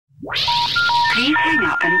Please hang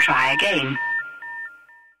up and try again.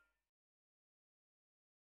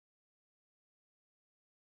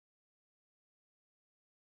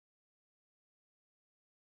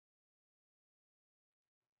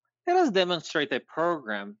 Let us demonstrate a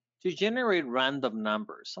program to generate random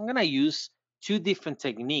numbers. I'm going to use two different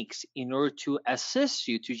techniques in order to assist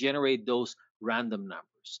you to generate those random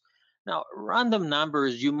numbers. Now, random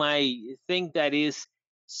numbers, you might think that is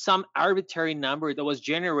some arbitrary number that was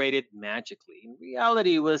generated magically. In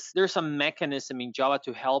reality, there's a mechanism in Java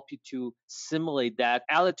to help you to simulate that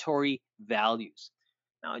arbitrary values.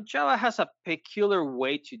 Now, Java has a peculiar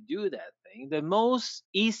way to do that thing. The most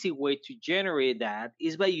easy way to generate that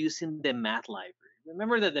is by using the math library.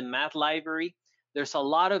 Remember that the math library, there's a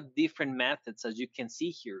lot of different methods, as you can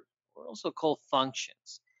see here, or also called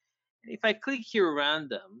functions. And if I click here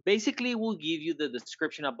random, basically it will give you the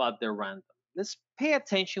description about the random. Let's pay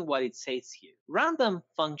attention what it says here. Random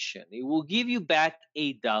function, it will give you back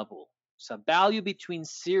a double. So a value between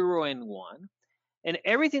 0 and 1. And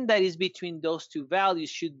everything that is between those two values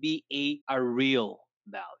should be a real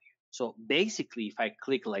value. So basically, if I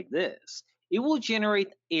click like this, it will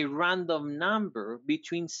generate a random number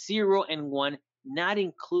between 0 and 1, not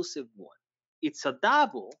inclusive 1. It's a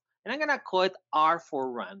double, and I'm going to call it R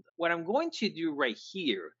for random. What I'm going to do right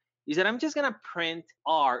here is that I'm just going to print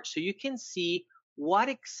R so you can see what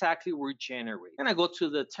exactly we're generating. I'm going to go to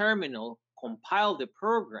the terminal, compile the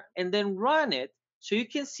program, and then run it. So you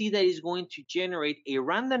can see that it's going to generate a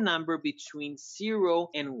random number between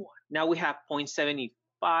 0 and 1. Now we have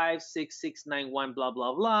 0.756691, blah,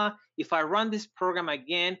 blah, blah. If I run this program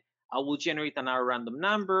again, I will generate another random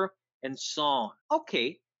number and so on.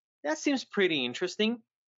 Okay, that seems pretty interesting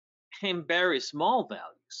and very small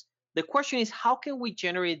values. The question is, how can we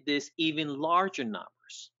generate this even larger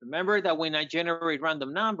numbers? Remember that when I generate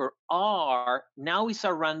random number, R now is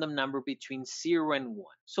a random number between 0 and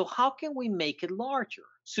 1. So how can we make it larger?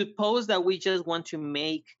 Suppose that we just want to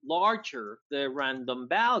make larger the random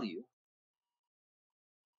value.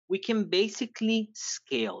 We can basically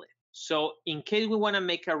scale it. So in case we want to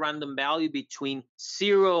make a random value between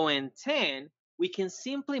 0 and 10, we can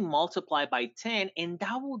simply multiply by 10, and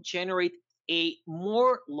that will generate a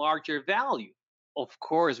more larger value. Of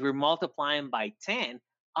course, we're multiplying by 10.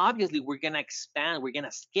 Obviously, we're going to expand, we're going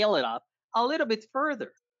to scale it up a little bit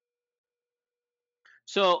further.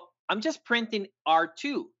 So I'm just printing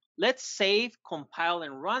R2. Let's save, compile,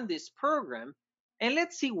 and run this program, and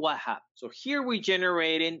let's see what happens. So here we're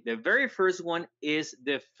generating, the very first one is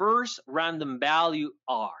the first random value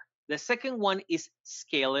R. The second one is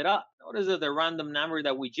scale it up. Notice that the random number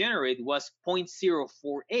that we generated was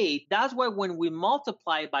 0.048. That's why when we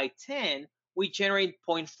multiply by 10, we generate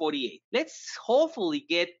 0.48. Let's hopefully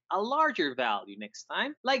get a larger value next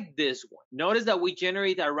time, like this one. Notice that we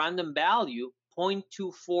generate a random value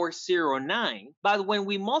 0.2409, but when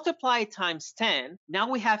we multiply times 10, now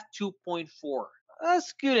we have 2.4.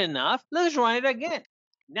 That's good enough. Let's run it again.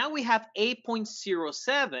 Now we have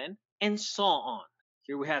 8.07 and so on.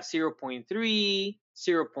 Here we have 0.3,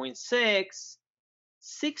 0.6,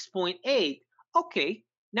 6.8. Okay,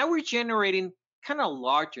 now we're generating kind of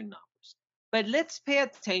larger numbers. But let's pay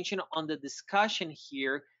attention on the discussion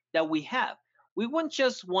here that we have. We want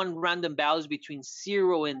just one random values between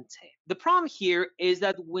 0 and 10. The problem here is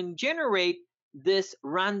that when we generate this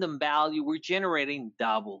random value, we're generating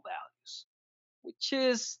double values, which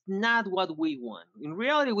is not what we want. In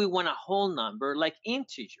reality, we want a whole number like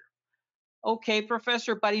integer. Okay,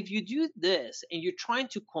 professor, but if you do this and you're trying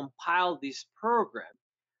to compile this program,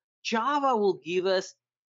 Java will give us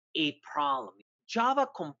a problem. Java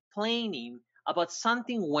complaining about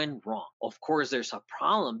something went wrong. Of course, there's a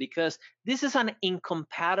problem because this is an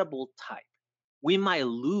incompatible type. We might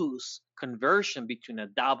lose conversion between a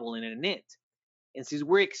double and an int. And since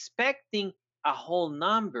we're expecting a whole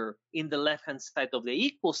number in the left-hand side of the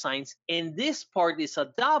equal signs, and this part is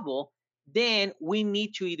a double, then we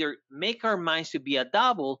need to either make our minds to be a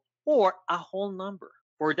double or a whole number.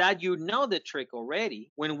 For that, you know the trick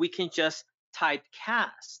already, when we can just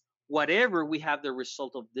typecast whatever we have the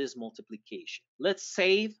result of this multiplication. Let's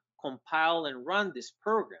save, compile, and run this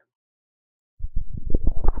program.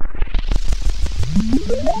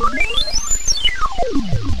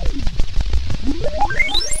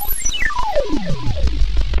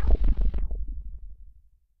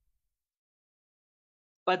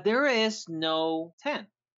 But there is no 10.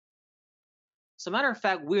 As a matter of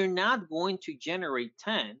fact, we're not going to generate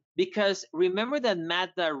 10 because remember that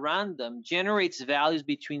Math.random generates values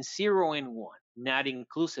between 0 and 1, not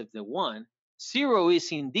inclusive the 1. 0 is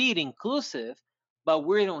indeed inclusive, but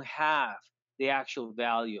we don't have the actual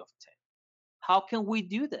value of 10. How can we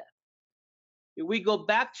do that? If we go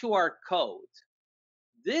back to our code,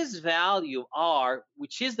 this value R,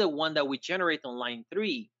 which is the one that we generate on line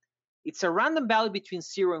 3, it's a random value between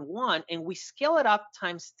 0 and 1, and we scale it up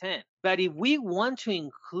times 10. But if we want to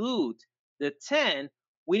include the 10,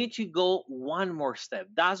 we need to go one more step.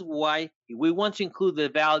 That's why if we want to include the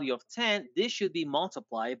value of 10, this should be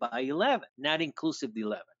multiplied by 11, not inclusive the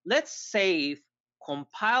 11. Let's save,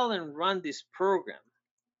 compile, and run this program,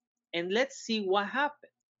 and let's see what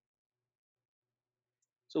happens.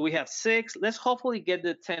 So we have 6. Let's hopefully get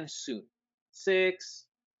the 10 soon. 6,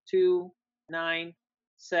 2, 9,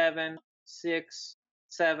 7, 6,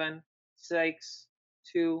 7, 6,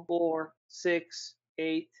 2, 4, 6,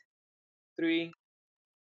 8, 3,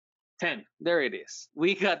 10. There it is.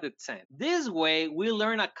 We got the 10. This way, we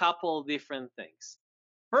learn a couple of different things.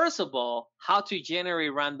 First of all, how to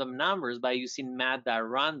generate random numbers by using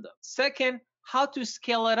Math.random. Second, how to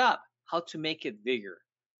scale it up, how to make it bigger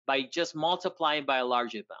by just multiplying by a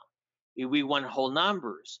larger amount. If we want whole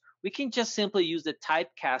numbers, we can just simply use the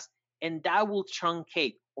typecast and that will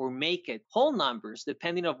truncate or make it whole numbers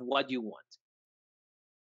depending on what you want.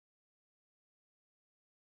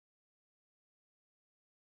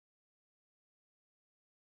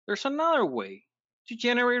 There's another way to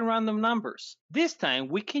generate random numbers. This time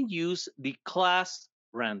we can use the class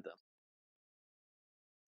random.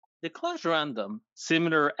 The class random,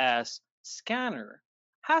 similar as scanner,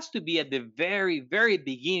 has to be at the very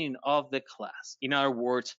beginning of the class. In other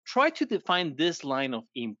words, try to define this line of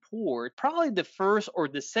import, probably the first or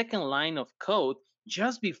the second line of code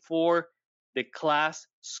just before the class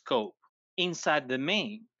scope inside the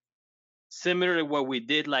main. Similar to what we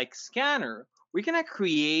did like scanner, we're gonna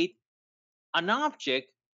create an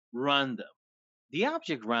object random. The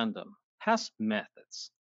object random has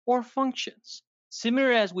methods or functions,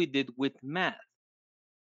 similar as we did with math.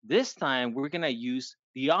 This time we're going to use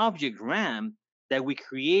the object ram that we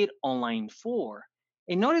create on line 4.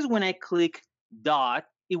 And notice when I click dot,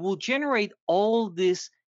 it will generate all these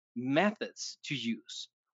methods to use.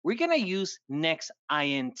 We're going to use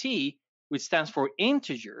nextInt, which stands for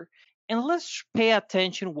integer, and let's pay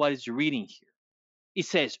attention what it's reading here. It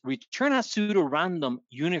says return a pseudo-random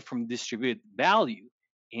uniform distributed value,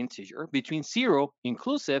 integer, between 0,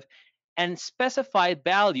 inclusive, and specified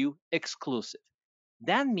value, exclusive.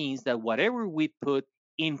 That means that whatever we put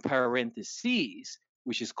in parentheses,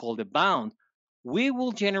 which is called a bound, we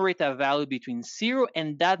will generate a value between 0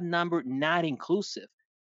 and that number not inclusive.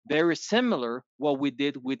 Very similar what we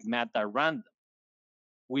did with Math.random.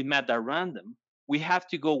 With Math.random, we have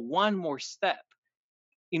to go one more step.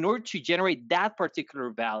 In order to generate that particular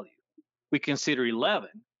value, we consider 11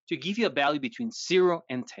 to give you a value between 0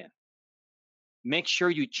 and 10. Make sure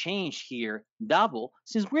you change here double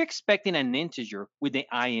since we're expecting an integer with the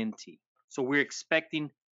int. So we're expecting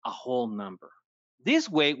a whole number. This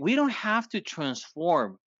way, we don't have to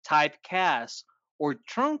transform, typecast, or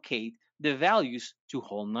truncate the values to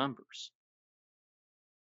whole numbers.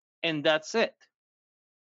 And that's it.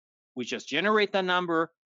 We just generate a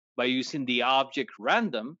number by using the object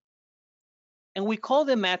random, and we call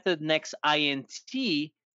the method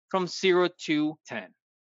nextInt from 0 to 10.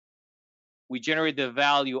 We generate the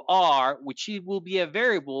value r, which will be a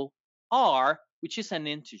variable r, which is an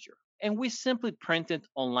integer, and we simply print it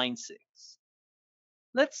on line 6.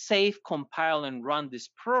 Let's save, compile, and run this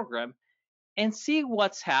program and see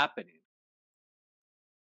what's happening.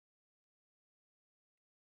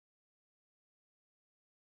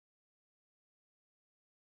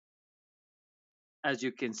 As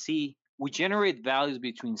you can see, we generate values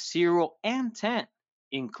between 0 and 10,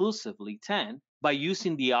 inclusively 10, by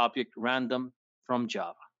using the object random from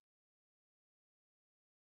Java.